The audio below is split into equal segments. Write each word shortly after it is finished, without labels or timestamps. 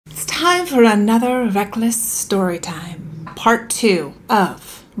time for another Reckless story time. Part 2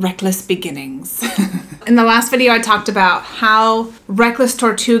 of Reckless Beginnings. In the last video I talked about how Reckless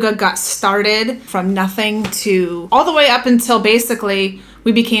Tortuga got started from nothing to all the way up until basically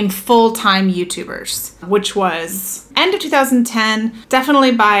we became full-time YouTubers, which was end of 2010.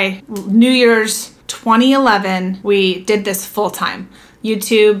 Definitely by New Year's 2011, we did this full-time.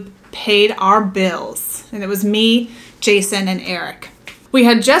 YouTube paid our bills, and it was me, Jason, and Eric. We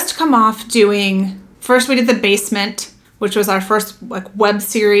had just come off doing, first we did The Basement, which was our first web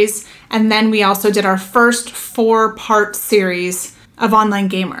series, and then we also did our first 4-part series of Online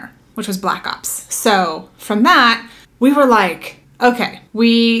Gamer, which was Black Ops. So from that, we were like, okay,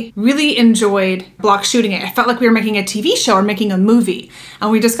 we really enjoyed block shooting it. I felt like we were making a TV show or making a movie, and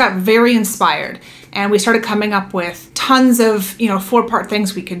we just got very inspired. And we started coming up with tons of, 4-part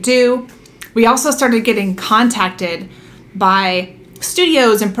things we could do. We also started getting contacted by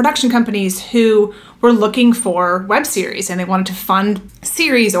studios and production companies who were looking for web series, and they wanted to fund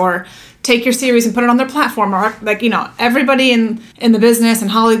series or take your series and put it on their platform, or everybody in the business and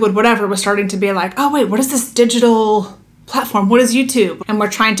Hollywood, whatever, was starting to be like, oh wait, what is this digital platform? What is YouTube? And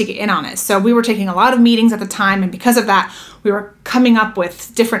we're trying to get in on it. So we were taking a lot of meetings at the time, and because of that, we were coming up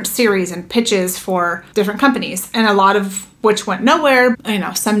with different series and pitches for different companies, and a lot of which went nowhere,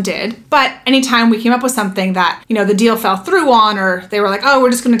 some did. But anytime we came up with something that, the deal fell through on, or they were like, oh,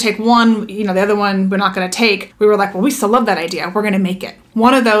 we're just gonna take one, the other one we're not gonna take, we were like, well, we still love that idea. We're gonna make it.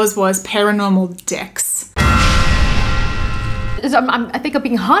 One of those was Paranormal Dicks. I think I'm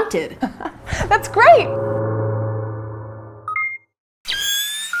being haunted. That's great.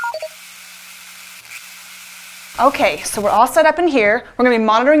 Okay, so we're all set up in here. We're gonna be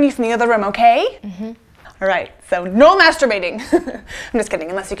monitoring you from the other room, okay? Mm-hmm. All right, so no masturbating. I'm just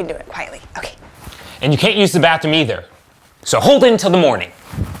kidding, unless you can do it quietly. Okay. And you can't use the bathroom either. So hold in till the morning.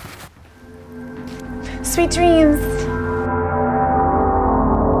 Sweet dreams.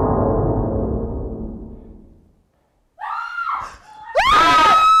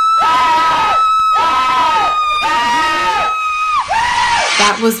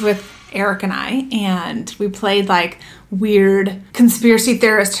 That was with Eric and I, and we played like weird conspiracy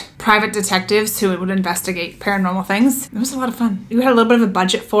theorist private detectives who would investigate paranormal things. It was a lot of fun. We had a little bit of a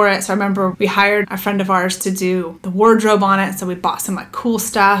budget for it, so I remember we hired a friend of ours to do the wardrobe on it, so we bought some cool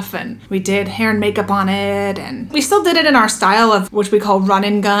stuff, and we did hair and makeup on it, and we still did it in our style of which we call run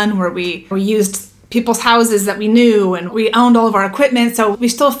and gun, where we used people's houses that we knew, and we owned all of our equipment, so we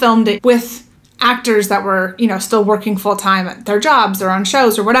still filmed it with actors that were, still working full-time at their jobs or on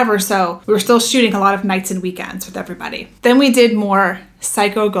shows or whatever, so we were still shooting a lot of nights and weekends with everybody. Then we did more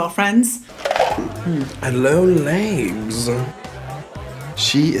Psycho Girlfriends. Hello, legs.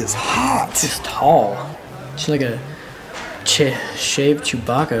 She is hot. She's tall. She's like a shaved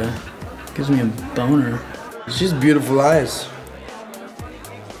Chewbacca. Gives me a boner. She's beautiful eyes.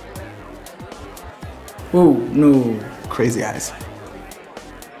 Whoa, no. Crazy eyes.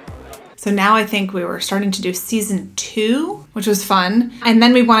 So now I think we were starting to do season 2, which was fun. And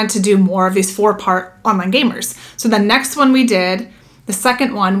then we wanted to do more of these 4-part Online Gamers. So the next one we did, the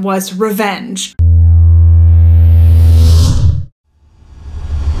second one, was Revenge.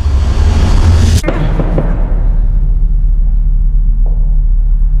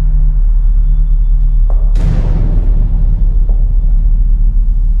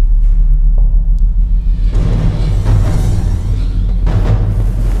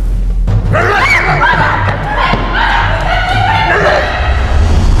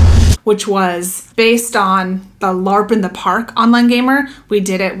 Which was based on the LARP in the Park Online Gamer. We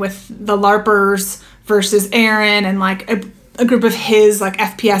did it with the LARPers versus Aaron and a group of his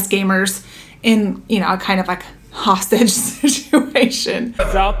FPS gamers in, a kind of hostage situation.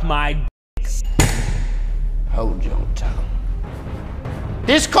 Suck my d. Hold your tongue.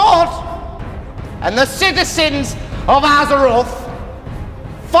 This court and the citizens of Azeroth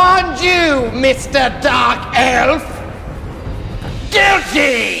find you, Mr. Dark Elf,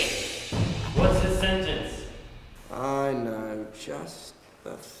 guilty! What's his sentence? I know just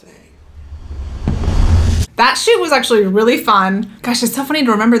the thing. That shoot was actually really fun. Gosh, it's so funny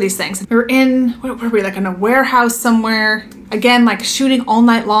to remember these things. We were in, where were we, in a warehouse somewhere. Again, shooting all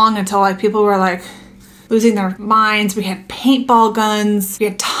night long until people were losing their minds. We had paintball guns. We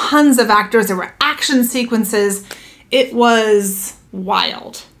had tons of actors. There were action sequences. It was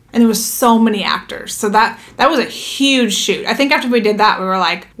wild. And there was so many actors. So that was a huge shoot. I think after we did that, we were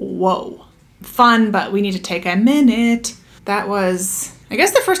like, whoa. Fun, but we need to take a minute. That was I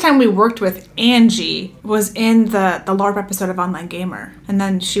guess the first time we worked with Angie was in the LARP episode of Online Gamer. And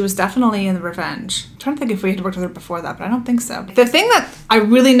then she was definitely in the Revenge. I'm trying to think if we had worked with her before that, but I don't think so. The thing that I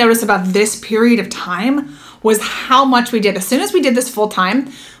really noticed about this period of time was how much we did. As soon as we did this full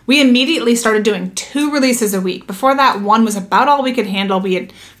time, we immediately started doing 2 releases a week. Before that, 1 was about all we could handle. We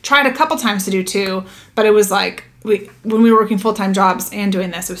had tried a couple times to do 2, but it was like, when we were working full-time jobs and doing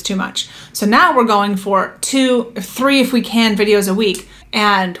this, it was too much. So now we're going for 2, 3 if we can videos a week.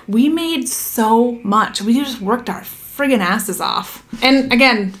 And we made so much. We just worked our friggin' asses off. And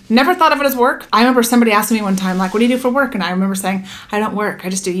again, never thought of it as work. I remember somebody asking me one time, like, what do you do for work? And I remember saying, I don't work, I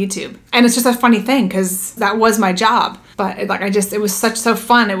just do YouTube. And it's just a funny thing because that was my job. But it was so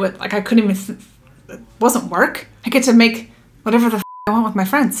fun. It was like, I couldn't even, it wasn't work. I get to make whatever the I want with my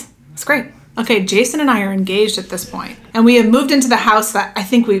friends. It's great. Okay, Jason and I are engaged at this point. And we have moved into the house that I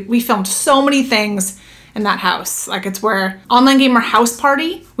think we filmed so many things in that house. Like, it's where Online Gamer House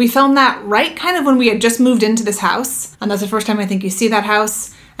Party, we filmed that right kind of when we had just moved into this house. And that's the first time I think you see that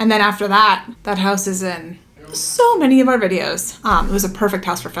house. And then after that, that house is in so many of our videos. It was a perfect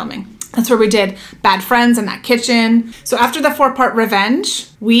house for filming. That's where we did Bad Friends in that kitchen. So after the 4-part Revenge,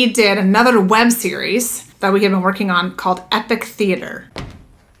 we did another web series that we had been working on called Epic Theater.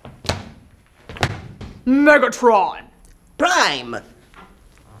 Megatron! Prime.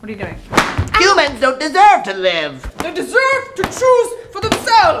 What are you doing? Humans don't deserve to live. They deserve to choose for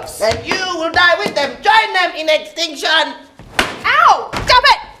themselves. And you will die with them. Join them in extinction. Ow! Stop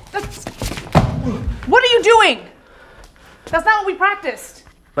it! What are you doing? That's not what we practiced.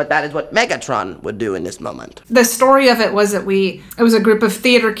 But that is what Megatron would do in this moment. The story of it was that it was a group of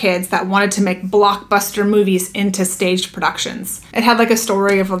theater kids that wanted to make blockbuster movies into staged productions. It had like a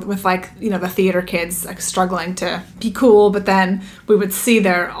story with like, you know, the theater kids like struggling to be cool, but then we would see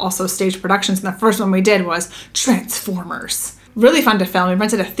their also staged productions. And the first one we did was Transformers. Really fun to film. We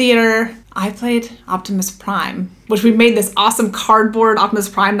rented a theater. I played Optimus Prime, which we made this awesome cardboard Optimus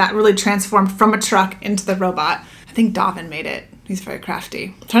Prime that really transformed from a truck into the robot. I think Davin made it. He's very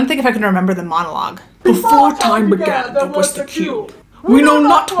crafty. I'm trying to think if I can remember the monologue. Before time began, there was the cube. We know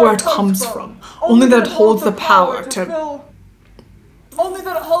not where it comes from, only that it holds the power to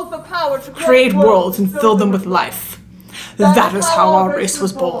create worlds and fill them with life. That is how our race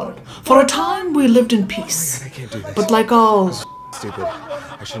was born. For a time, we lived in peace. I can't do this. But like all Stupid.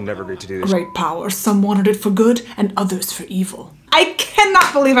 I should never agreed to do this. great powers, some wanted it for good and others for evil. I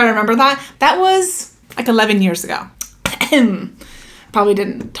cannot believe I remember that. That was like 11 years ago. Probably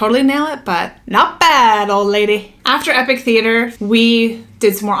didn't totally nail it, but not bad, old lady. After Epic Theater, we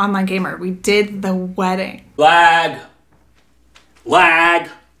did some more Online Gamer. We did the wedding. Lag. Lag.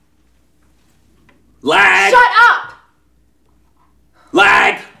 Lag. Shut up!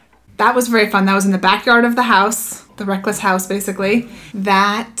 Lag. That was very fun. That was in the backyard of the house, the Reckless house, basically.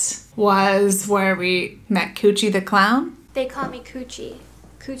 That was where we met Coochie the Clown. They call me Coochie.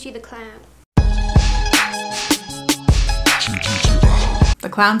 Coochie the Clown. The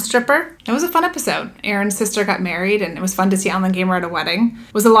Clown Stripper. It was a fun episode. Aaron's sister got married and it was fun to see Online Gamer at a wedding.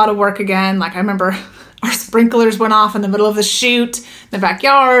 It was a lot of work again. Like, I remember our sprinklers went off in the middle of the shoot in the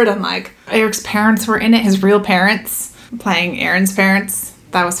backyard, and like Eric's parents were in it, his real parents, playing Aaron's parents.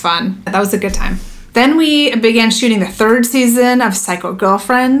 That was fun. That was a good time. Then we began shooting the 3rd season of Psycho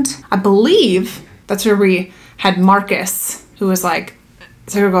Girlfriend. I believe that's where we had Marcus, who was like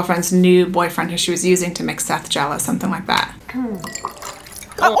Psycho Girlfriend's new boyfriend who she was using to make Seth jealous, something like that.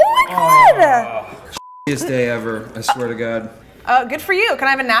 Oh my god! Shittiest day ever, I swear to God. Good for you. Can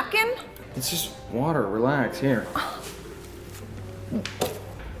I have a napkin? It's just water, relax, here.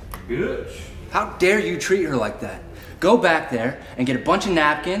 Bitch. How dare you treat her like that? Go back there and get a bunch of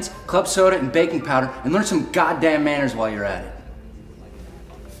napkins, club soda, and baking powder, and learn some goddamn manners while you're at it.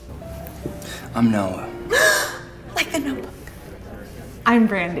 I'm Noah. Like the Notebook. I'm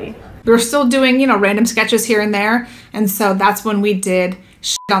Brandy. We were still doing, you know, random sketches here and there, and so that's when we did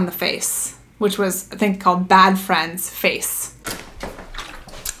Shit on the Face, which was, I think, called Bad Friends Face.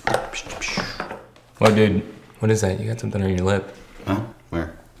 What, dude? What is that? You got something on your lip. Huh?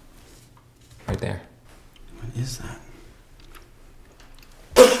 Where? Right there. What is that?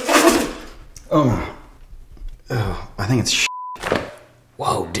 Oh. Oh, I think it's shit.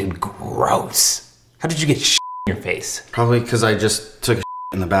 Whoa, dude, gross. How did you get shit in your face? Probably because I just took a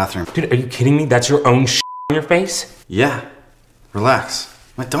shit in the bathroom. Dude, are you kidding me? That's your own shit on your face? Yeah. Relax.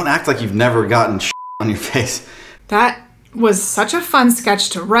 Don't act like you've never gotten shit on your face. That was such a fun sketch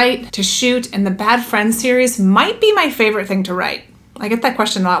to write, to shoot, and the Bad Friends series might be my favorite thing to write. I get that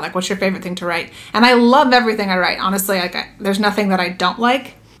question a lot, like, what's your favorite thing to write? And I love everything I write, honestly. Like, there's nothing that I don't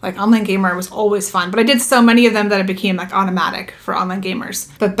like. Like Online Gamer was always fun, but I did so many of them that it became like automatic for Online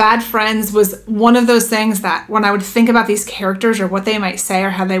Gamers. But Bad Friends was one of those things that when I would think about these characters or what they might say or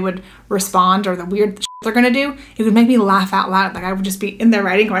how they would respond or the weird shit they're gonna do, it would make me laugh out loud. Like I would just be in there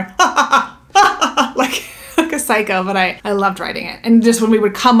writing going, ha ha ha, like a psycho, but I loved writing it. And just when we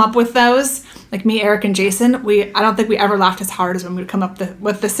would come up with those, like me, Eric, and Jason, I don't think we ever laughed as hard as when we would come up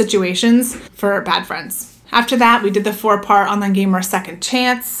with the situations for Bad Friends. After that, we did the 4-part Online Gamer Second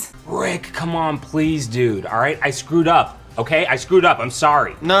Chance. Rick, come on, please, dude. All right, I screwed up. Okay, I screwed up. I'm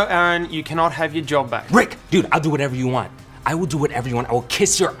sorry. No, Aaron, you cannot have your job back. Rick, dude, I'll do whatever you want. I will do whatever you want. I will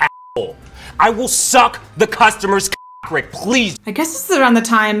kiss your asshole. I will suck the customer's Rick, please. I guess this is around the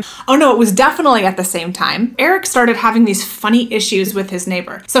time, oh no, it was definitely at the same time. Eric started having these funny issues with his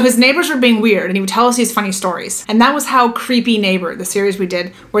neighbor. So his neighbors were being weird and he would tell us these funny stories. And that was how Creepy Neighbor, the series we did,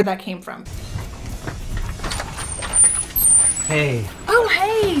 where that came from. Hey. Oh,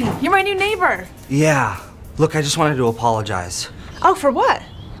 hey, you're my new neighbor. Yeah. Look, I just wanted to apologize. Oh, for what?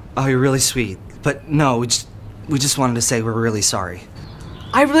 Oh, you're really sweet. But no, we just wanted to say we're really sorry.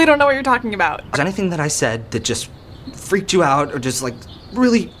 I really don't know what you're talking about. Was anything that I said that just freaked you out or just like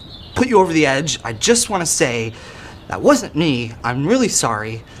really put you over the edge? I just want to say that wasn't me. I'm really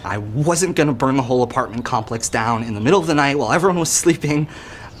sorry. I wasn't gonna burn the whole apartment complex down in the middle of the night while everyone was sleeping.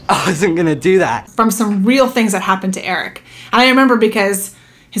 I wasn't gonna do that. From some real things that happened to Eric. And I remember because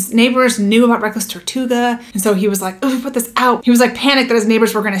his neighbors knew about Reckless Tortuga, and so he was like, oh, put this out. He was like panicked that his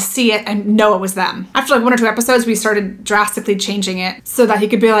neighbors were gonna see it and know it was them. After like 1 or 2 episodes, we started drastically changing it so that he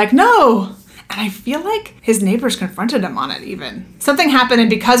could be like, no. And I feel like his neighbors confronted him on it even. Something happened, and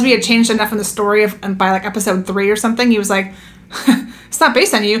because we had changed enough in the story and by like episode 3 or something, he was like, it's not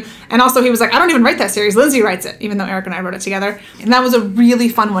based on you. And also he was like, I don't even write that series, Lindsey writes it, even though Eric and I wrote it together. And that was a really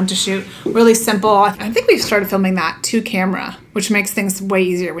fun one to shoot, really simple. I think we've started filming that 2-camera, which makes things way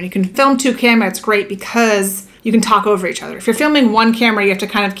easier. When you can film 2-camera, it's great because you can talk over each other. If you're filming 1 camera, you have to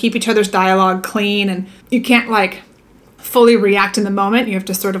kind of keep each other's dialogue clean, and you can't like fully react in the moment. You have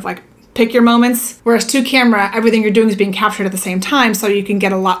to sort of like pick your moments. Whereas 2-camera, everything you're doing is being captured at the same time, so you can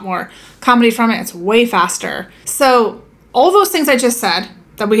get a lot more comedy from it. It's way faster. So all those things I just said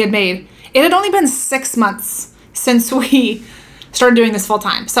that we had made, it had only been 6 months since we started doing this full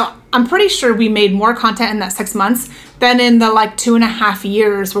time. So I'm pretty sure we made more content in that 6 months than in the like 2.5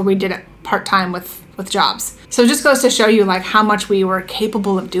 years where we did it part-time with jobs. So it just goes to show you like how much we were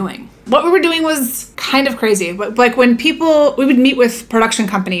capable of doing. What we were doing was kind of crazy. But like when we would meet with production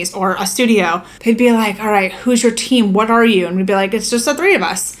companies or a studio, they'd be like, all right, who's your team? What are you? And we'd be like, it's just the 3 of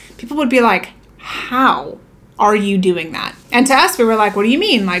us. People would be like, how are you doing that? And to us, we were like, what do you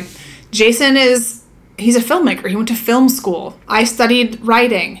mean? Like, Jason he's a filmmaker. He went to film school. I studied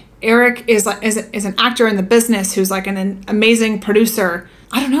writing. Eric is an actor in the business who's like an amazing producer.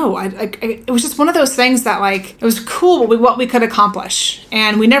 I don't know. It was just one of those things that like, it was cool what we could accomplish.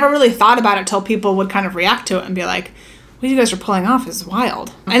 And we never really thought about it till people would kind of react to it and be like, what you guys are pulling off is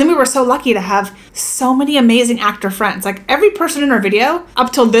wild. And then we were so lucky to have so many amazing actor friends. Like every person in our video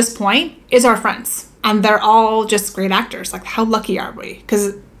up till this point is our friends. And they're all just great actors. Like how lucky are we?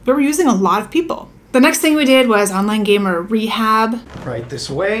 Because we were using a lot of people. The next thing we did was Online Gamer Rehab. Right this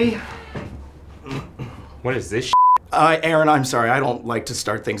way. What is this? Aaron, I'm sorry. I don't like to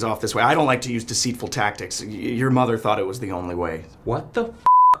start things off this way. I don't like to use deceitful tactics. Your mother thought it was the only way. What the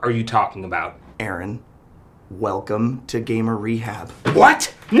are you talking about? Aaron, welcome to Gamer Rehab.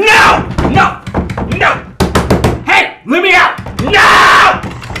 What? No! No! No! Hey! Let me out! No!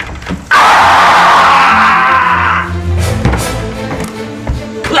 Ah!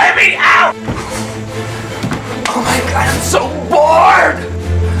 Let me out! Oh my god, I'm so bored!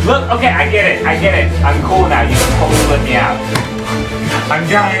 Look, okay, I get it. I'm cool now. You can totally let me out. I'm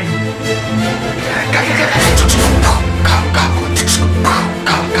dying.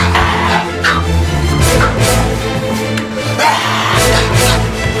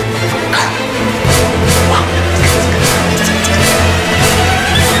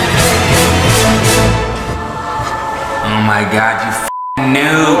 Oh my god, you f***ing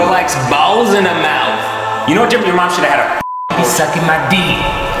noob. Who likes balls in a mouth? You know what different? Your mom should have had a be sucking my D.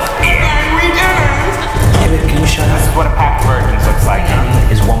 Can you shut up? This is what a pack of virgins looks like,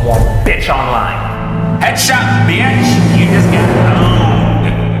 huh? Is one more bitch online. Headshot, bitch! You just got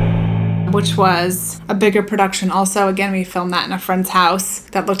owned. Which was a bigger production. Also, again, we filmed that in a friend's house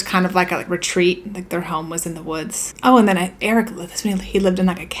that looked kind of like a retreat. Like their home was in the woods. Oh, and then Eric lived. He lived in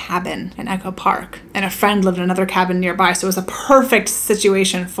like a cabin in Echo Park. And a friend lived in another cabin nearby. So it was a perfect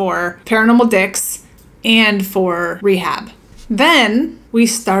situation for Paranormal Dicks and for Rehab. Then we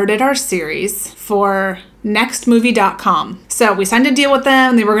started our series for nextmovie.com. So we signed a deal with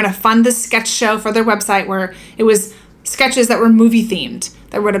them. They were going to fund this sketch show for their website where it was sketches that were movie themed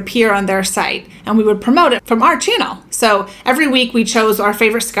that would appear on their site, and we would promote it from our channel. So every week we chose our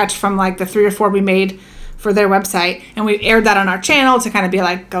favorite sketch from like the 3 or 4 we made for their website, and we aired that on our channel to kind of be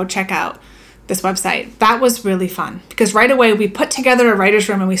like, go check out this website. That was really fun because right away we put together a writer's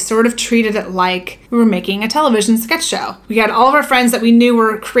room and we sort of treated it like we were making a television sketch show. We had all of our friends that we knew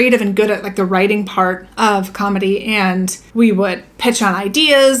were creative and good at like the writing part of comedy, and we would pitch on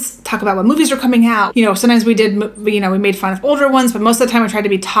ideas, talk about what movies were coming out. You know, sometimes we did, we made fun of older ones, but most of the time we tried to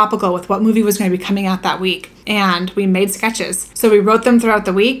be topical with what movie was going to be coming out that week. And we made sketches. So we wrote them throughout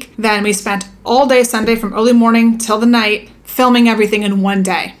the week. Then we spent all day Sunday from early morning till the night filming everything in one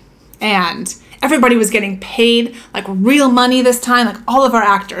day. And everybody was getting paid like real money this time, like all of our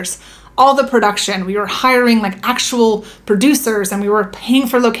actors, all the production. We were hiring like actual producers, and we were paying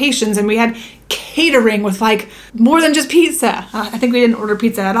for locations, and we had catering with like more than just pizza. I think we didn't order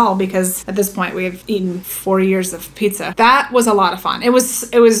pizza at all because at this point we have eaten 4 years of pizza. That was a lot of fun. It was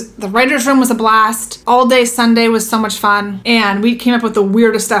the writer's room was a blast. All day Sunday was so much fun, and we came up with the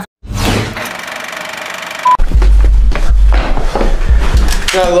weirdest stuff.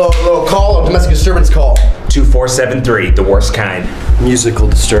 Got a little call, a domestic disturbance call. 2473, the worst kind. Musical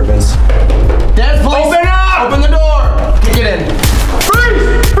disturbance. Dance, please. Open up! Open the door. Kick it in.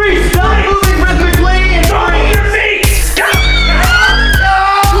 Freeze! Freeze! Stop moving with me, please! Sorry, your feet! Stop!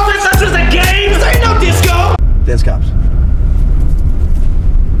 You think this is a game? This ain't no disco! Dance cops.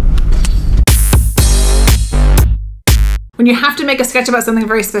 When you have to make a sketch about something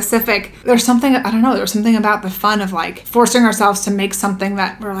very specific, there's something, I don't know, there's something about the fun of like forcing ourselves to make something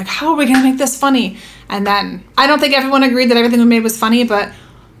that we're like, how are we gonna make this funny? And then, I don't think everyone agreed that everything we made was funny, but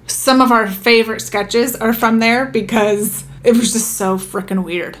some of our favorite sketches are from there because it was just so freaking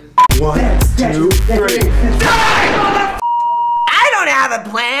weird. 1, 2, 3. I don't have a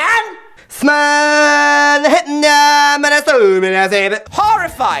plan. Smile, hitting them, and assuming I save it.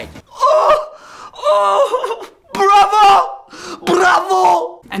 Horrified. Oh, bravo,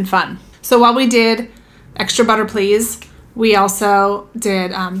 bravo. And fun. So while we did Extra Butter Please, we also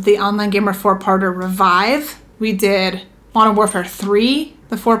did the Online Gamer 4-parter Revive. We did Modern Warfare 3,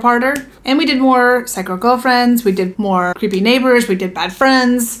 the 4-parter, and we did more Psycho Girlfriends, we did more Creepy Neighbors, we did Bad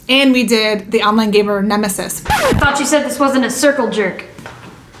Friends, and we did the Online Gamer Nemesis. I thought you said this wasn't a circle jerk.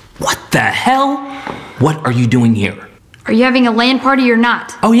 What the hell? What are you doing here? Are you having a LAN party or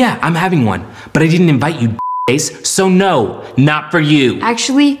not? Oh yeah, I'm having one, but I didn't invite you, so no, not for you.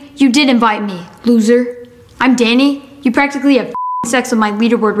 Actually, you did invite me, loser. I'm Danny. You practically have sex with my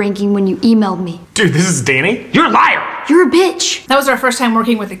leaderboard ranking when you emailed me. Dude, this is Danny? You're a liar! You're a bitch. That was our first time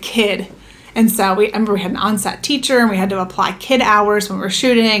working with a kid. And so we had an on-set teacher, and we had to apply kid hours when we were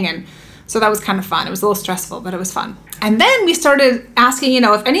shooting, and so that was kind of fun. It was a little stressful, but it was fun. And then we started asking,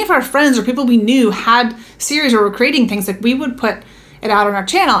 if any of our friends or people we knew had series or were creating things, like we would put it out on our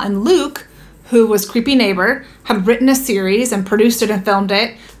channel. And Luke, who was Creepy Neighbor, had written a series and produced it and filmed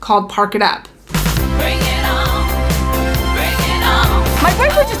it called Park It Up. Bring it on, bring it on. My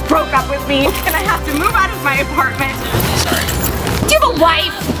boyfriend just broke up with me, and I have to move out of my apartment. Sorry. Do you have a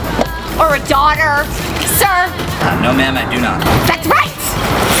wife? Or a daughter? Sir? No, ma'am, I do not. That's right!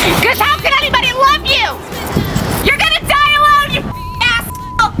 Because how can anybody love you? You're gonna die alone, you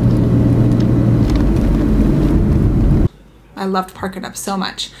asshole! I loved Park It Up so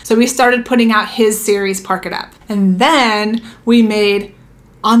much. So we started putting out his series, Park It Up. And then we made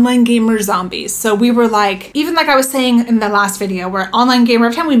Online Gamer Zombies. So we were like, even like I was saying in the last video, where Online Gamer,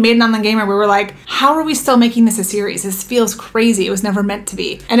 every time we made an Online Gamer, we were like, how are we still making this a series? This feels crazy. It was never meant to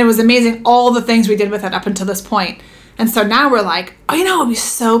be. And it was amazing all the things we did with it up until this point. And so now we're like, it'd be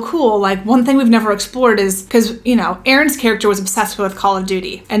so cool. Like, one thing we've never explored is, because, Aaron's character was obsessed with Call of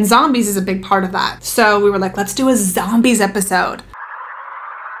Duty, and zombies is a big part of that. So we were like, let's do a zombies episode.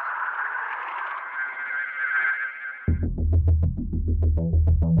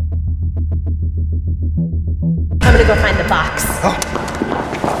 I'm gonna go find the box.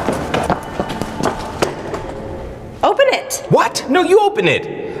 Open it. What? No, you open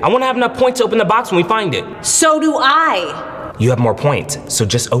it. I want to have enough points to open the box when we find it. So do I. You have more points, so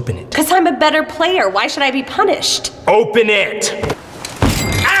just open it. Because I'm a better player. Why should I be punished? Open it!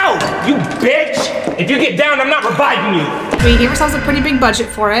 Ow! You bitch! If you get down, I'm not reviving you. We gave ourselves a pretty big budget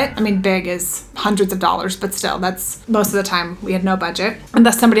for it. I mean, big is hundreds of dollars, but still, that's most of the time we had no budget,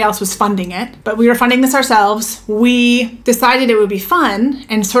 unless somebody else was funding it. But we were funding this ourselves. We decided it would be fun,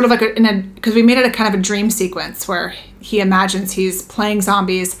 and sort of like because we made it a kind of a dream sequence where he imagines he's playing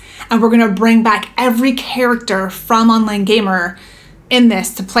zombies, and we're gonna bring back every character from Online Gamer in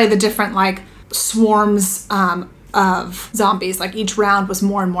this to play the different, like, swarms of zombies. Like each round was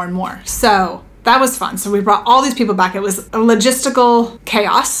more and more and more. So that was fun. So we brought all these people back. It was a logistical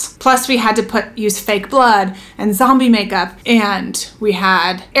chaos. Plus we had to use fake blood and zombie makeup, and we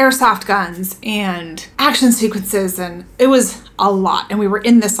had airsoft guns and action sequences, and it was a lot. And we were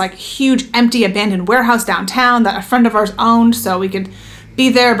in this like huge empty abandoned warehouse downtown that a friend of ours owned, so we could be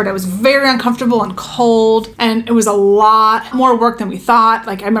there, but it was very uncomfortable and cold, and it was a lot more work than we thought.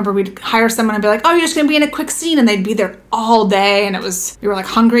 Like I remember we'd hire someone and be like, oh, you're just gonna be in a quick scene, and they'd be there all day, and we were like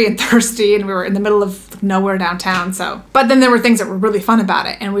hungry and thirsty, and we were in the middle of nowhere downtown. So, but then there were things that were really fun about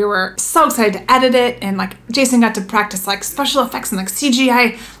it, and we were so excited to edit it, and like Jason got to practice like special effects and like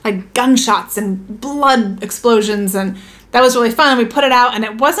CGI like gunshots and blood explosions, and that was really fun. We put it out and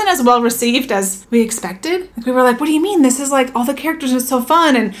it wasn't as well received as we expected. Like we were like, what do you mean? This is like all the characters are so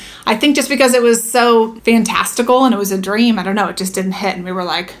fun. And I think just because it was so fantastical and it was a dream, I don't know, it just didn't hit. And we were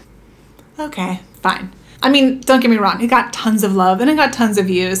like, okay, fine. I mean, don't get me wrong, it got tons of love and it got tons of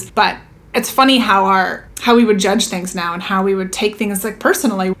views, but it's funny how we would judge things now and how we would take things like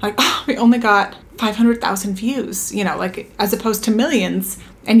personally. Like, oh, we only got 500,000 views, you know, like as opposed to millions.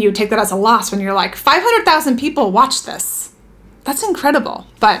 And you take that as a loss when you're like, 500,000 people watch this. That's incredible.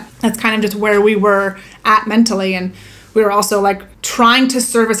 But that's kind of just where we were at mentally. And we were also like trying to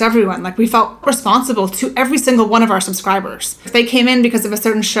service everyone. Like we felt responsible to every single one of our subscribers. If they came in because of a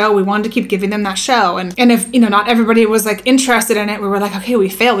certain show, we wanted to keep giving them that show. And if, you know, not everybody was like interested in it, we were like, okay, we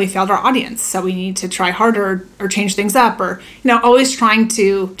failed our audience. So we need to try harder or change things up, or, you know, always trying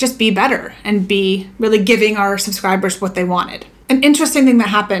to just be better and be really giving our subscribers what they wanted. An interesting thing that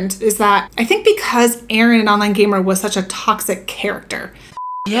happened is that I think because Aaron in Online Gamer was such a toxic character.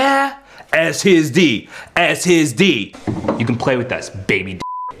 Yeah, as his D. You can play with us, baby D.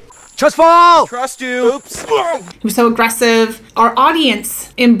 Trust fall! Trust you! Oops. He was so aggressive. Our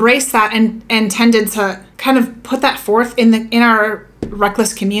audience embraced that and tended to kind of put that forth in our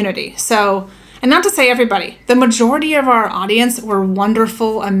Reckless community. So, and not to say everybody, the majority of our audience were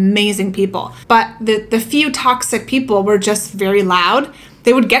wonderful, amazing people. But the few toxic people were just very loud.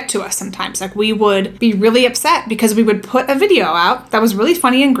 They would get to us sometimes. Like we would be really upset because we would put a video out that was really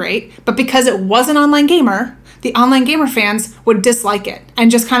funny and great, but because it wasn't Online Gamer, the Online Gamer fans would dislike it and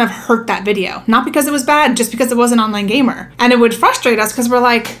just kind of hurt that video. Not because it was bad, just because it wasn't Online Gamer. And it would frustrate us because we're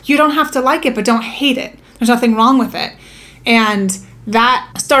like, you don't have to like it, but don't hate it. There's nothing wrong with it. And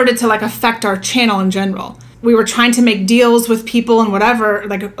that started to like affect our channel in general. We were trying to make deals with people and whatever,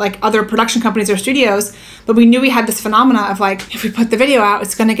 like other production companies or studios, but we knew we had this phenomena of like, if we put the video out,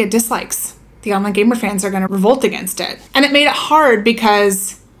 it's gonna get dislikes. The Online Gamer fans are gonna revolt against it. And it made it hard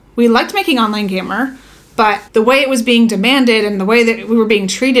because we liked making Online Gamer, but the way it was being demanded and the way that we were being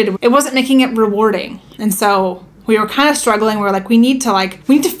treated, it wasn't making it rewarding. And so we were kind of struggling. We were like, we need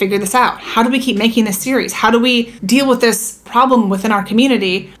to figure this out. How do we keep making this series? How do we deal with this problem within our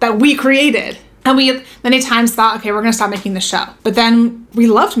community that we created? And we many times thought, okay, we're gonna stop making the show. But then we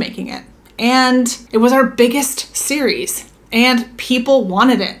loved making it. And it was our biggest series. And people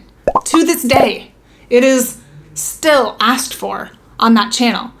wanted it. To this day, it is still asked for on that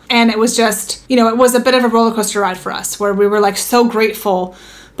channel. And it was just, you know, it was a bit of a roller coaster ride for us where we were like so grateful,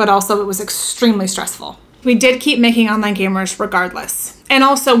 but also it was extremely stressful. We did keep making Online Gamers regardless. And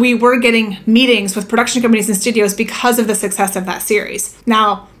also we were getting meetings with production companies and studios because of the success of that series.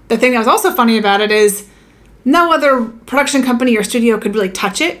 Now, the thing that was also funny about it is no other production company or studio could really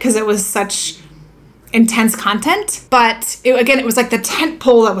touch it because it was such intense content. But again, it was like the tent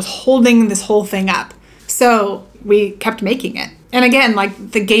pole that was holding this whole thing up. So we kept making it. And again,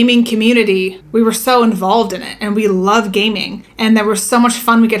 like the gaming community, we were so involved in it and we love gaming. And there was so much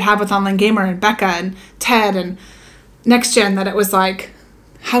fun we could have with Online Gamer and Becca and Ted and Next Gen that it was like,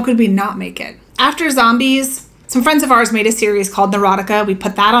 how could we not make it? After Zombies, some friends of ours made a series called Neurotica. We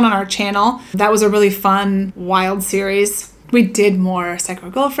put that on our channel. That was a really fun, wild series. We did more Psycho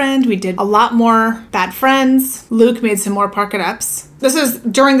Girlfriend. We did a lot more Bad Friends. Luke made some more Park It Ups. This is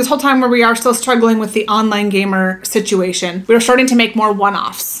during this whole time where we are still struggling with the Online Gamer situation. We were starting to make more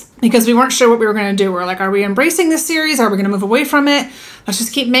one-offs because we weren't sure what we were gonna do. We were like, are we embracing this series? Are we gonna move away from it? Let's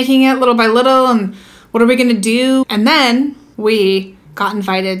just keep making it little by little, and what are we gonna do? And then we got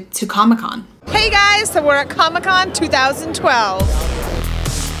invited to Comic-Con. Hey guys, so we're at Comic-Con 2012.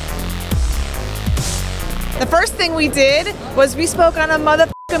 The first thing we did was we spoke on a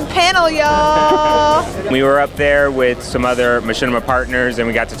motherfucking panel, y'all. We were up there with some other Machinima partners and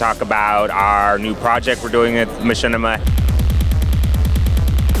we got to talk about our new project we're doing at Machinima.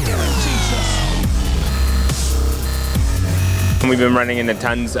 We've been running into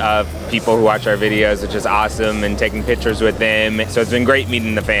tons of people who watch our videos, which is awesome, and taking pictures with them. So it's been great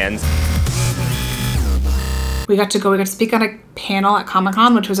meeting the fans. We got to speak on a panel at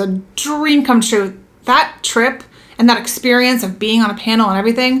Comic-Con, which was a dream come true. That trip and that experience of being on a panel and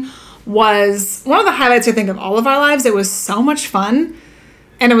everything was one of the highlights, I think, of all of our lives. It was so much fun,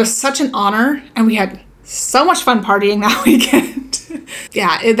 and it was such an honor, and we had so much fun partying that weekend.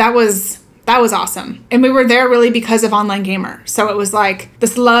 Yeah, that was awesome. And we were there really because of Online Gamer. So it was like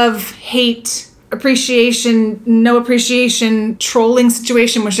this love, hate, appreciation, no appreciation, trolling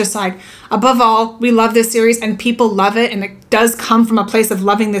situation was just like, above all, we love this series and people love it, and it does come from a place of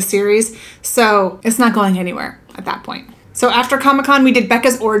loving this series. So it's not going anywhere at that point. So after Comic-Con, we did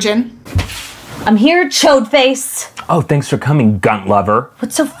Becca's origin. I'm here, chode face. Oh, thanks for coming, gunt lover.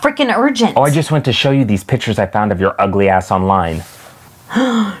 What's so freaking urgent? Oh, I just went to show you these pictures I found of your ugly ass online.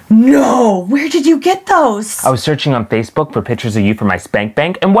 No, where did you get those? I was searching on Facebook for pictures of you for my spank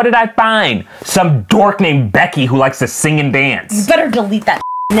bank, and what did I find? Some dork named Becky who likes to sing and dance. You better delete that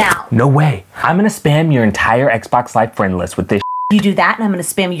now. No way. I'm gonna spam your entire Xbox Live friend list with this. You do that, and I'm gonna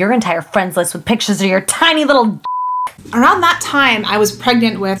spam your entire friends list with pictures of your tiny little. Around that time, I was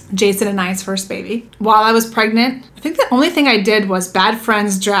pregnant with Jason and I's first baby. While I was pregnant, I think the only thing I did was Bad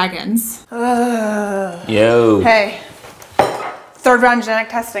Friends Dragons. Yo. Hey. Third round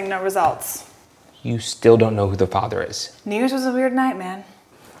genetic testing, no results. You still don't know who the father is. New Year's was a weird night, man.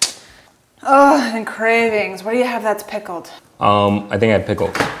 Oh, and cravings. What do you have that's pickled? I think I had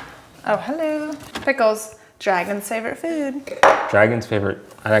pickles. Oh, hello. Pickles. Dragon's favorite food. Dragon's favorite.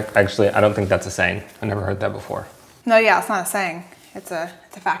 I don't think that's a saying. I never heard that before. No, yeah, it's not a saying. It's a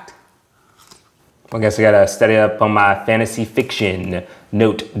fact. Well, I guess I gotta study up on my fantasy fiction.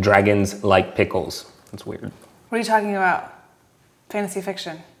 Note, dragons like pickles. That's weird. What are you talking about? Fantasy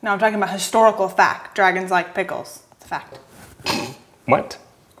fiction. No, I'm talking about historical fact. Dragons like pickles. It's a fact. What?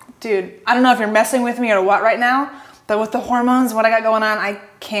 Dude, I don't know if you're messing with me or what right now, but with the hormones, what I got going on, I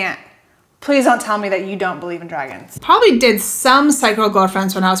can't. Please don't tell me that you don't believe in dragons. Probably did some psycho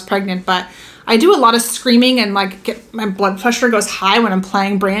girlfriends when I was pregnant, but I do a lot of screaming and like my blood pressure goes high when I'm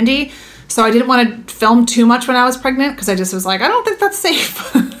playing Brandy. So I didn't want to film too much when I was pregnant because I just was like, I don't think that's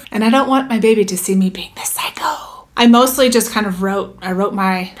safe. And I don't want my baby to see me being this psycho. I mostly just kind of wrote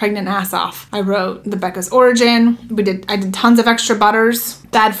my pregnant ass off. I wrote the Becca's origin. I did tons of extra butters,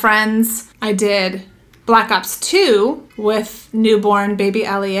 Bad Friends. I did Black Ops 2 with newborn baby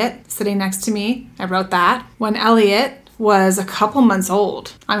Elliot sitting next to me. I wrote that. When Elliot was a couple months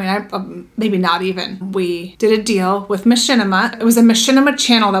old, I mean, maybe not even, we did a deal with Machinima. It was a Machinima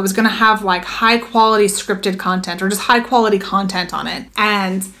channel that was gonna have like high quality scripted content or just high quality content on it.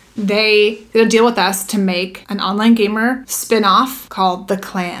 And they did a deal with us to make an Online Gamer spin-off called The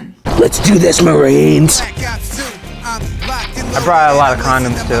Clan. Let's do this, Marines. I brought a lot of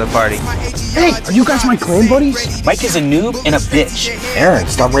condoms to the party. Hey, are you guys my clan buddies? Mike is a noob and a bitch. Aaron,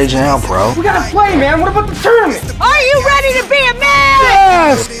 stop raging out, bro. We gotta play, man. What about the tournament? Are you ready to be a man?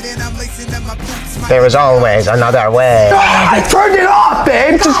 Yes! There is always another way. I turned it off,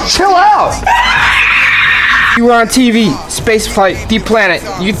 babe. Just chill out. You were on TV, space flight, deep planet.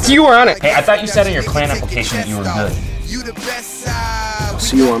 You were on it. Hey, I thought you said in your clan application that you were good. I'll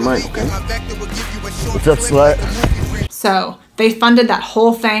see you on mine, okay? What's up, slut? So they funded that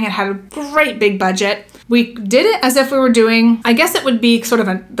whole thing and had a great big budget. We did it as if we were doing, I guess it would be sort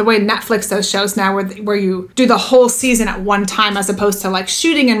of the way Netflix does shows now where you do the whole season at one time as opposed to like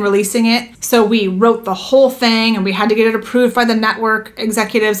shooting and releasing it. So we wrote the whole thing and we had to get it approved by the network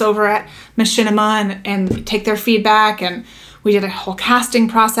executives over at Machinima and take their feedback, and we did a whole casting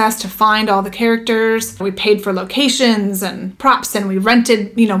process to find all the characters. We paid for locations and props, and we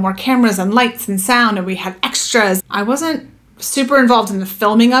rented, more cameras and lights and sound, and we had extras. I wasn't super involved in the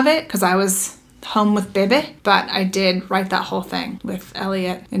filming of it because I was home with Bebe, but I did write that whole thing with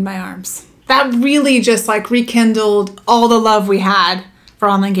Elliot in my arms. That really just like rekindled all the love we had for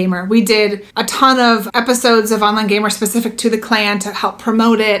Online Gamer. We did a ton of episodes of Online Gamer specific to the clan to help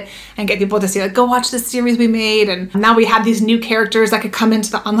promote it and get people to see, like, go watch this series we made. And now we had these new characters that could come into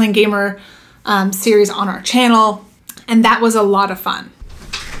the Online Gamer series on our channel. And that was a lot of fun.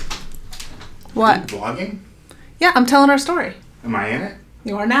 What? Are you vlogging? Yeah, I'm telling our story. Am I in it?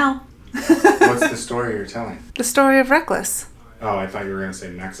 You are now. What's the story you're telling? The story of Reckless. Oh, I thought you were going to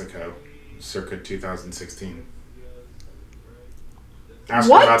say Mexico, circa 2016. Ask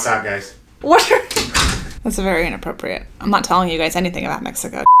What? about that, guys. What? That's very inappropriate. I'm not telling you guys anything about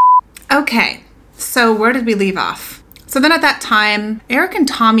Mexico. Okay, so where did we leave off? So then at that time, Eric and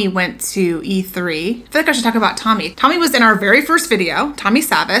Tommy went to E3. I feel like I should talk about Tommy. Tommy was in our very first video, Tommy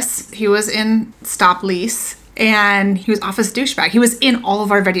Savas. He was in Stop Lease. and he was office douchebag. He was in all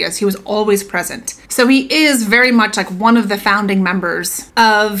of our videos. He was always present. So he is very much like one of the founding members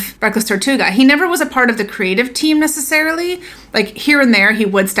of Reckless Tortuga. He never was a part of the creative team necessarily. Like here and there, he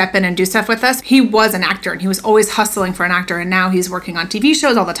would step in and do stuff with us. He was an actor and he was always hustling for an actor, and now he's working on TV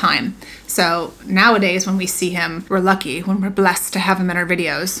shows all the time. So nowadays when we see him, we're lucky when we're blessed to have him in our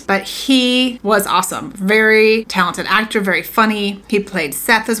videos. But he was awesome. Very talented actor, very funny. He played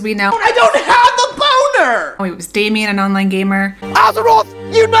Seth, as we know. I don't have the boner! Oh, he was Damien, an online gamer. Azeroth,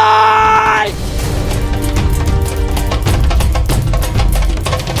 unite!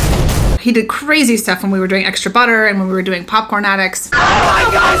 He did crazy stuff when we were doing Extra Butter and when we were doing Popcorn Addicts. Oh my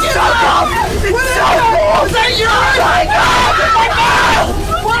god, it's so cool! It's so cool! Is that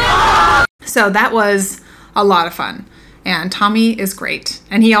yours? So that was a lot of fun. And Tommy is great.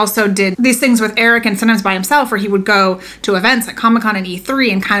 And he also did these things with Eric and sometimes by himself where he would go to events like Comic-Con and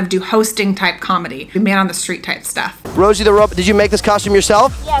E3 and kind of do hosting type comedy, man on the street type stuff. Rosie the Robot, did you make this costume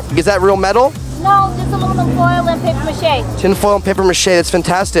yourself? Yes. Is that real metal? No, just aluminum foil and paper mache. Tin foil and paper mache, that's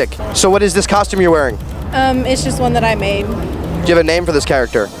fantastic. So what is this costume you're wearing? It's just one that I made. Do you have a name for this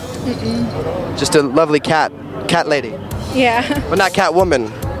character? Mm-mm. Just a lovely cat lady. Yeah. But not cat woman.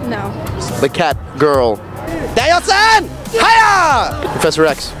 No. The cat girl. Danielson! Hiya! Professor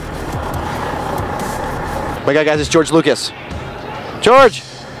X. My God, guys, it's George Lucas. George!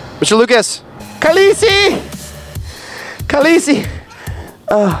 Mr. Lucas! Khaleesi! Khaleesi!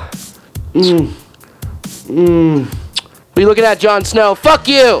 What are you looking at, Jon Snow? Fuck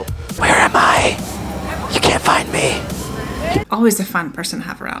you! Where am I? You can't find me. Always a fun person to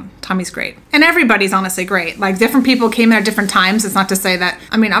have around. Tommy's great. And everybody's honestly great. Like different people came in at different times. It's not to say that,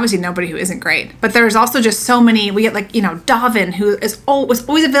 I mean, obviously nobody who isn't great, but there's also just so many. We get like, you know, Davin, who was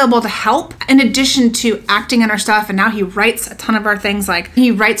always available to help in addition to acting in our stuff. And now he writes a ton of our things. Like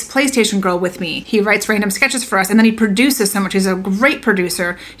he writes PlayStation Girl with me. He writes random sketches for us. And then he produces so much. He's a great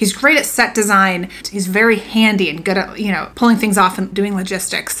producer. He's great at set design. He's very handy and good at, you know, pulling things off and doing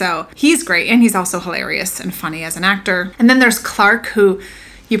logistics. So he's great. And he's also hilarious and funny as an actor. And then there's Clark, who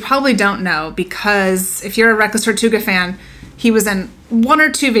you probably don't know because if you're a Reckless Tortuga fan, he was in 1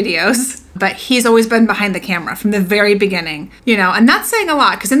 or 2 videos, but he's always been behind the camera from the very beginning, you know, and that's saying a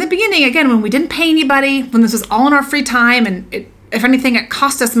lot because in the beginning, again, when we didn't pay anybody, when this was all in our free time and if anything, it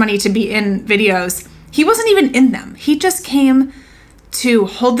cost us money to be in videos, he wasn't even in them. He just came to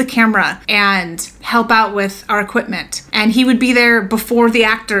hold the camera and help out with our equipment. And he would be there before the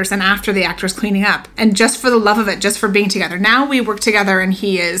actors and after the actors cleaning up. And just for the love of it, just for being together. Now we work together and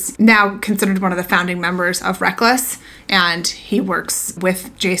he is now considered one of the founding members of Reckless. And he works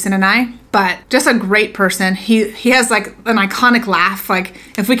with Jason and I. But just a great person. He has like an iconic laugh. Like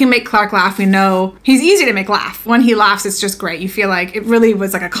if we can make Clark laugh, we know he's easy to make laugh. When he laughs, it's just great. You feel like it really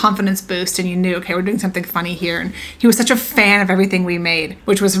was like a confidence boost and you knew, okay, we're doing something funny here. And he was such a fan of everything we made,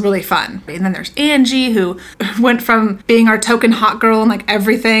 which was really fun. And then there's Angie, who went from being our token hot girl and like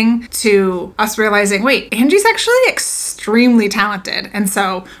everything to us realizing, wait, Angie's actually extremely talented. And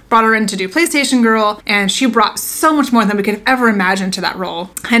so brought her in to do PlayStation Girl and she brought so much more than we could have ever imagined to that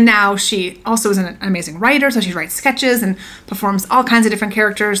role. And now she also is an amazing writer, so she writes sketches and performs all kinds of different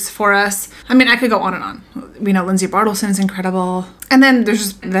characters for us. I mean, I could go on and on. We know Lindsey Bartleson is incredible. And then there's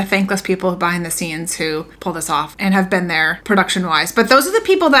just the thankless people behind the scenes who pull this off and have been there production-wise. But those are the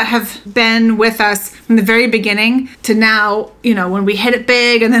people that have been with us from the very beginning to now, you know, when we hit it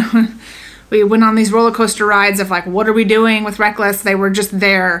big and then when we went on these roller coaster rides of like, what are we doing with Reckless? They were just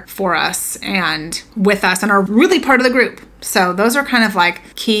there for us and with us and are really part of the group. So those are kind of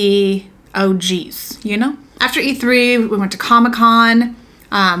like key OGs, you know? After E3, we went to Comic-Con.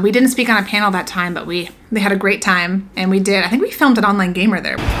 We didn't speak on a panel that time, but they had a great time. And we did, I think we filmed an Online Gamer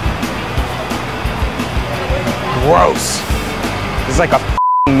there. Gross. This is like a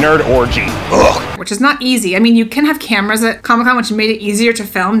nerd orgy. Ugh. Which is not easy. I mean, you can have cameras at Comic-Con, which made it easier to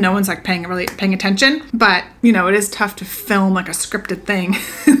film. No one's like really paying attention. But, you know, it is tough to film like a scripted thing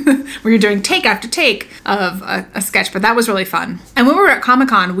where you're doing take after take of a sketch. But that was really fun. And when we were at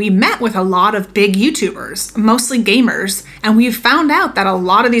Comic-Con, we met with a lot of big YouTubers, mostly gamers. And we found out that a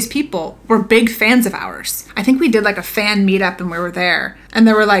lot of these people were big fans of ours. I think we did like a fan meetup and we were there. And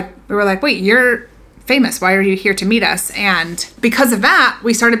we were like, wait, you're famous. Why are you here to meet us? And because of that,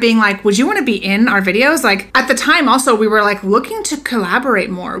 we started being like, would you want to be in our videos? Like at the time also, we were like looking to collaborate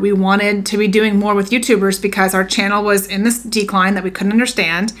more. We wanted to be doing more with YouTubers because our channel was in this decline that we couldn't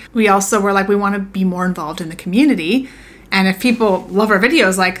understand. We also were like, we want to be more involved in the community. And if people love our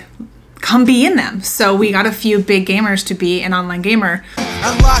videos, like come be in them. So we got a few big gamers to be an Online Gamer.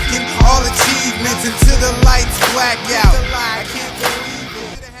 Unlocking all achievements until the lights black out.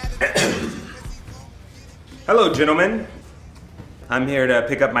 Hello, gentlemen. I'm here to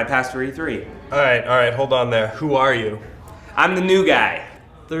pick up my Pastor E3. All right, hold on there. Who are you? I'm the new guy.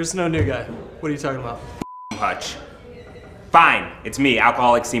 There's no new guy. What are you talking about? Hutch. Fine, it's me,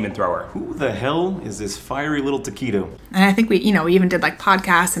 alcoholic semen thrower. Who the hell is this fiery little taquito? And I think we even did like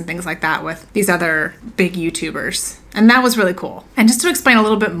podcasts and things like that with these other big YouTubers. And that was really cool. And just to explain a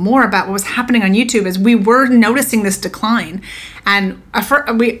little bit more about what was happening on YouTube is we were noticing this decline. And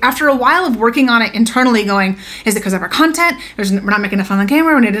after a while of working on it internally going, is it because of our content? We're not making enough online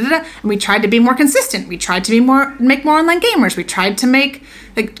gamer, and we tried to be more consistent. We tried to make more online gamers. We tried to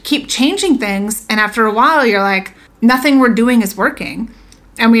keep changing things. And after a while, you're like, nothing we're doing is working.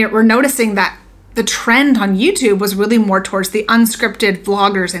 And we're noticing that the trend on YouTube was really more towards the unscripted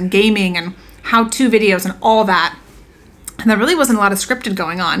vloggers and gaming and how-to videos and all that. And there really wasn't a lot of scripted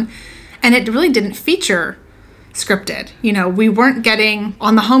going on. And it really didn't feature scripted. We weren't getting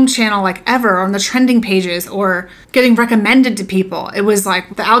on the home channel like ever, or on the trending pages, or getting recommended to people. It was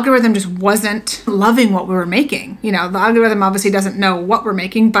like the algorithm just wasn't loving what we were making. The algorithm obviously doesn't know what we're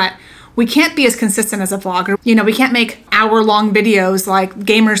making, but we can't be as consistent as a vlogger. We can't make hour-long videos like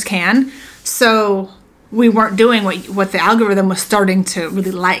gamers can. So we weren't doing what the algorithm was starting to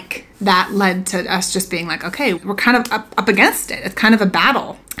really like. That led to us just being like, okay, we're kind of up against it. It's kind of a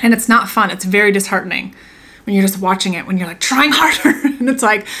battle. And it's not fun. It's very disheartening when you're just watching it, when you're like trying harder and it's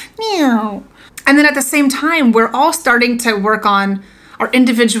like, meow. And then at the same time, we're all starting to work on our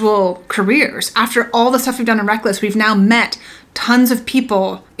individual careers. After all the stuff we've done in Reckless, we've now met tons of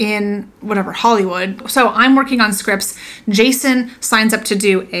people in Hollywood. So I'm working on scripts. Jason signs up to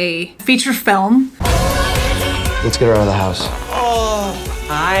do a feature film. Let's get her out of the house. Oh,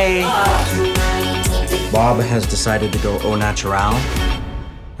 Bob has decided to go au naturel.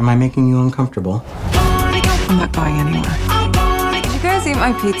 Am I making you uncomfortable? I'm not going anywhere. Did you guys eat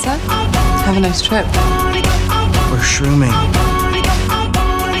my pizza? Have a nice trip. We're shrooming.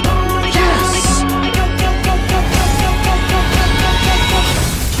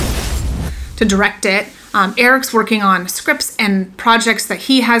 To direct it. Eric's working on scripts and projects that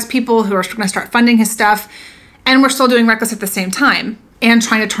he has people who are going to start funding his stuff. And we're still doing Reckless at the same time and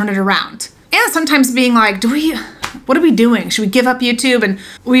trying to turn it around. And sometimes being like, what are we doing? Should we give up YouTube? And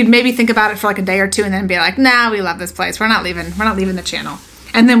we'd maybe think about it for like a day or two and then be like, nah, we love this place. We're not leaving the channel.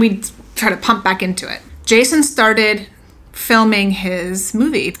 And then we'd try to pump back into it. Jason started filming his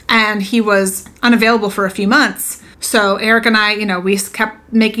movie and he was unavailable for a few months. So Eric and I, we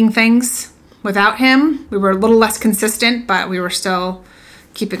kept making things without him. We were a little less consistent, but we were still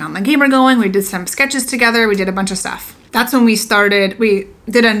keeping Online Gamer going. We did some sketches together. We did a bunch of stuff. That's when we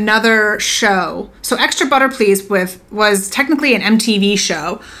did another show. So Extra Butter Please was technically an MTV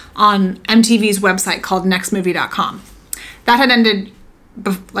show on MTV's website called nextmovie.com. That had ended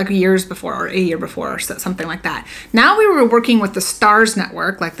like years before, or a year before, or something like that. Now we were working with the Stars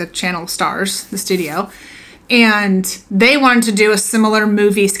Network, like the channel Stars, the studio, and they wanted to do a similar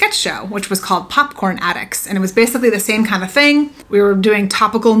movie sketch show, which was called Popcorn Addicts. And it was basically the same kind of thing. We were doing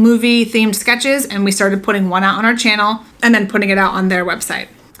topical movie themed sketches, and we started putting one out on our channel and then putting it out on their website.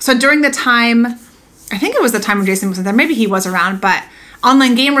 So during the time, I think it was the time when Jason wasn't there, maybe he was around, but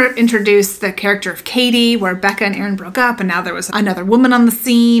Online Gamer introduced the character of Katie, where Becca and Aaron broke up, and now there was another woman on the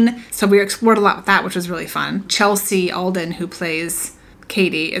scene. So we explored a lot with that, which was really fun. Chelsea Alden, who plays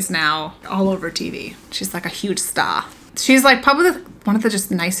Katie, is now all over TV. She's like a huge star. She's like probably one of the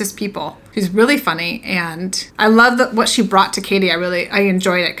just nicest people. She's really funny, and I love what she brought to Katie. I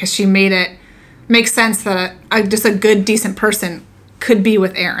enjoyed it because she made it make sense that just a good, decent person could be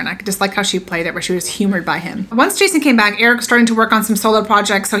with Aaron. I just like how she played it, where she was humored by him. Once Jason came back, Eric was starting to work on some solo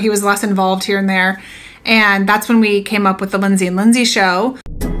projects, so he was less involved here and there. And that's when we came up with the Lindsey and Lindsey show.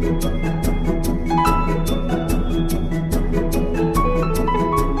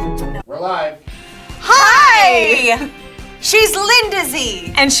 We're live. Hi! She's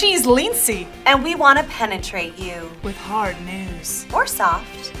Lindsey. And she's Lindsey. And we want to penetrate you. With hard news. Or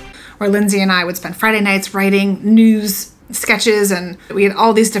soft. Where Lindsey and I would spend Friday nights writing news sketches, and we had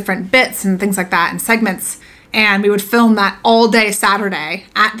all these different bits and things like that and segments. And we would film that all day Saturday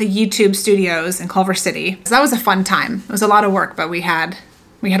at the YouTube studios in Culver City. So that was a fun time. It was a lot of work, but we had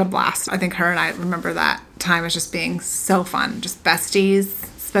a blast. I think her and I remember that time as just being so fun. Just besties,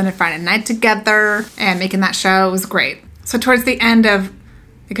 spending Friday night together and making that show. It was great. So towards the end of,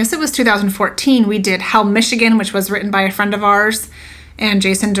 I guess it was 2014, we did Hell, Michigan, which was written by a friend of ours, and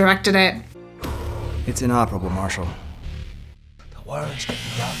Jason directed it. It's inoperable, Marshall. The world's getting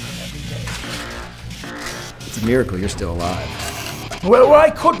darker every day. It's a miracle you're still alive. Well, why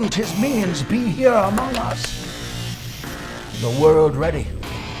couldn't his minions be here among us? The world ready,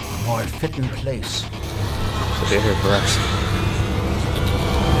 a more fitting place. We'll be here for us.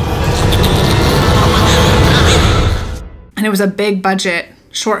 And it was a big budget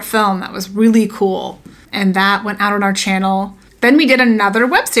short film that was really cool. And that went out on our channel. Then we did another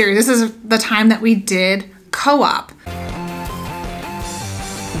web series. This is the time that we did Co-op.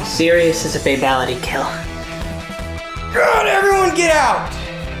 Serious as a babality kill. God, everyone get out!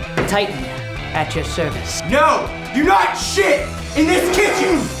 Titan, at your service. No! You're not shit in this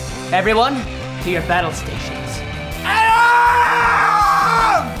kitchen! Everyone, to your battle stations.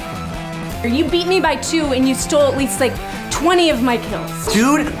 You beat me by 2 and you stole at least like 20 of my kills.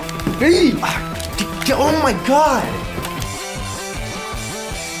 Dude! Hey! Oh my god!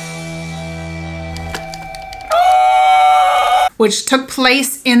 Which took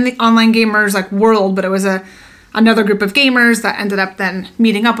place in the online gamers like world, but it was another group of gamers that ended up then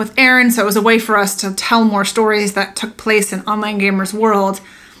meeting up with Aaron. So it was a way for us to tell more stories that took place in online gamers world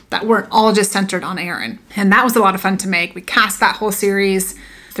that weren't all just centered on Aaron. And that was a lot of fun to make. We cast that whole series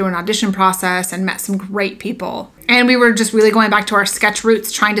through an audition process and met some great people. And we were just really going back to our sketch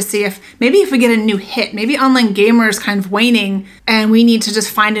roots, trying to see if maybe we get a new hit, maybe online gamers kind of waning and we need to just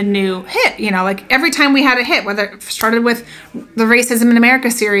find a new hit. You know, like every time we had a hit, whether it started with the Racism in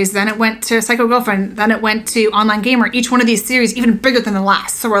America series, then it went to Psycho Girlfriend, then it went to Online Gamer, each one of these series even bigger than the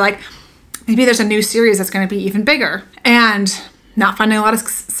last. So we're like, maybe there's a new series that's gonna be even bigger. And not finding a lot of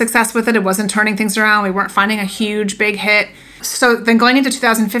success with it. It wasn't turning things around. We weren't finding a huge, big hit. So then going into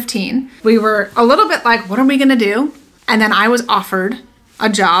 2015, we were a little bit like, what are we gonna do? And then I was offered a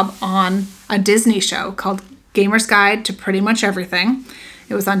job on a Disney show called Gamer's Guide to Pretty Much Everything.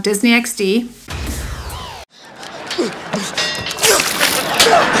 It was on Disney XD.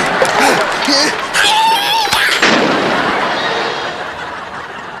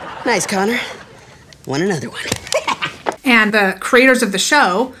 Nice, Connor. Want another one. And the creators of the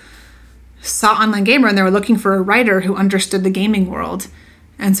show saw Online Gamer and they were looking for a writer who understood the gaming world.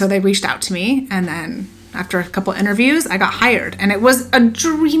 And so they reached out to me, and then after a couple interviews, I got hired. And it was a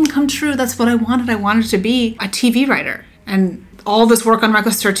dream come true. That's what I wanted. I wanted to be a TV writer. And all this work on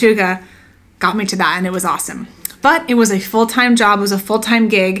Reckless Tortuga got me to that, and it was awesome. But it was a full-time job, it was a full-time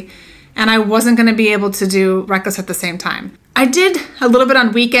gig, and I wasn't gonna be able to do Reckless at the same time. I did a little bit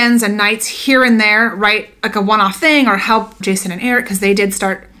on weekends and nights here and there, write like a one-off thing or help Jason and Eric, because they did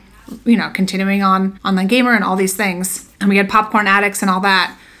start, you know, continuing on Online Gamer and all these things. And we had Popcorn Addicts and all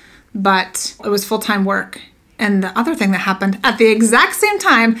that, but it was full-time work. And the other thing that happened at the exact same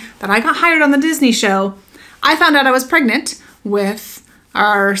time that I got hired on the Disney show, I found out I was pregnant with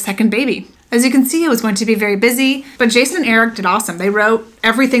our second baby. As you can see, it was going to be very busy, but Jason and Eric did awesome. They wrote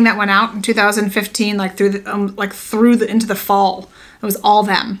everything that went out in 2015, like into the fall. It was all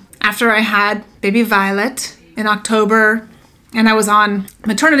them. After I had baby Violet in October, and I was on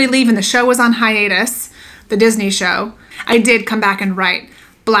maternity leave and the show was on hiatus, the Disney show, I did come back and write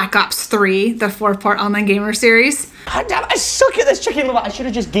Black Ops 3, the 4-part Online Gamer series. God damn, I suck at this chicken liver. I should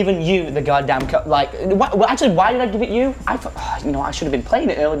have just given you the goddamn actually, why did I give it you? I thought, you know, I should have been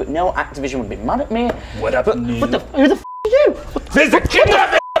playing it early, but no, Activision would be mad at me. What up, who the f are you? There's a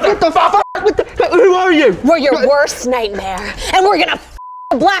kidnapper! What the f? Who are you? We're your worst nightmare, and we're gonna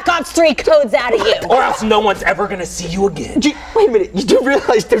Black Ops 3 codes out of you. Or else no one's ever gonna see you again. Wait a minute, you do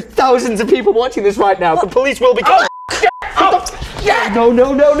realize there's thousands of people watching this right now. The police will be coming. No.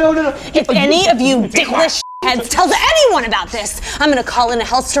 If any of you dickless heads tells anyone about this, I'm gonna call in a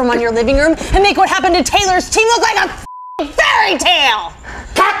hellstorm on your living room and make what happened to Taylor's team look like a fairy tale!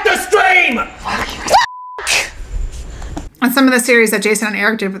 Cut the stream! On some of the series that Jason and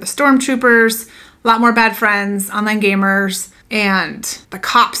Eric did with the Stormtroopers, a lot more Bad Friends, Online Gamers, and the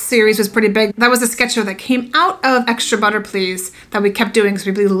Cops series was pretty big. That was a sketch show that came out of Extra Butter Please that we kept doing because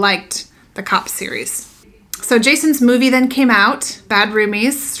we really liked the Cops series. So Jason's movie then came out, Bad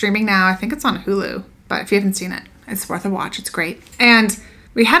Roomies, streaming now. I think it's on Hulu, but if you haven't seen it, it's worth a watch. It's great. And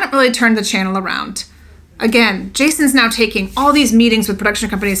we hadn't really turned the channel around. Again, Jason's now taking all these meetings with production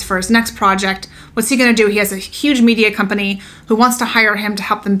companies for his next project. What's he gonna do? He has a huge media company who wants to hire him to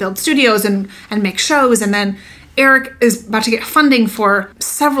help them build studios and make shows. And then Eric is about to get funding for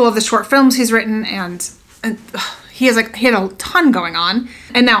several of the short films he's written, and he had a ton going on.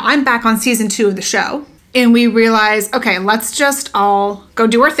 And now I'm back on season 2 of the show. And we realized, okay, let's just all go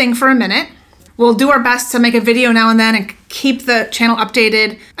do our thing for a minute. We'll do our best to make a video now and then and keep the channel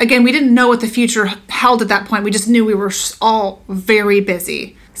updated. Again, we didn't know what the future held at that point. We just knew we were all very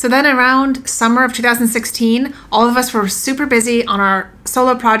busy. So then around summer of 2016, all of us were super busy on our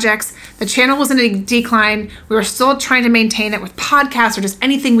solo projects. The channel was in a decline. We were still trying to maintain it with podcasts or just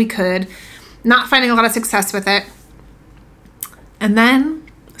anything we could, not finding a lot of success with it. And then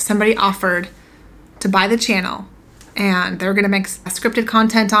somebody offered to buy the channel, and they were going to make scripted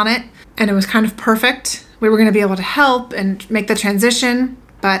content on it, and it was kind of perfect. We were going to be able to help and make the transition,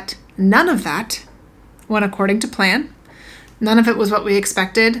 but none of that went according to plan. None of it was what we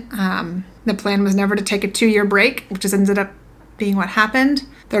expected. The plan was never to take a 2-year break, which has ended up being what happened.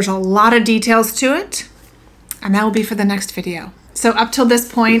 There's a lot of details to it, and that will be for the next video. So up till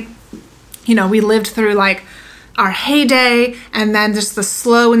this point, you know, we lived through like our heyday and then just the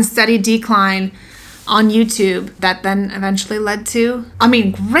slow and steady decline on YouTube that then eventually led to, I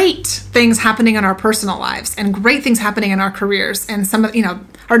mean, great things happening in our personal lives and great things happening in our careers and some of, you know,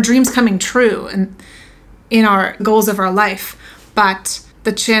 our dreams coming true and in our goals of our life. But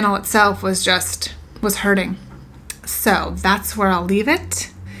the channel itself was hurting. So that's where I'll leave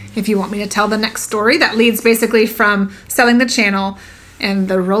it. If you want me to tell the next story that leads basically from selling the channel and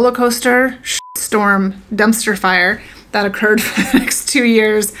the roller coaster storm dumpster fire that occurred for the next 2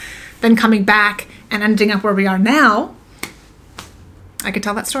 years, then coming back and ending up where we are now, I could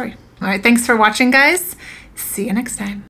tell that story. All right, thanks for watching, guys. See you next time.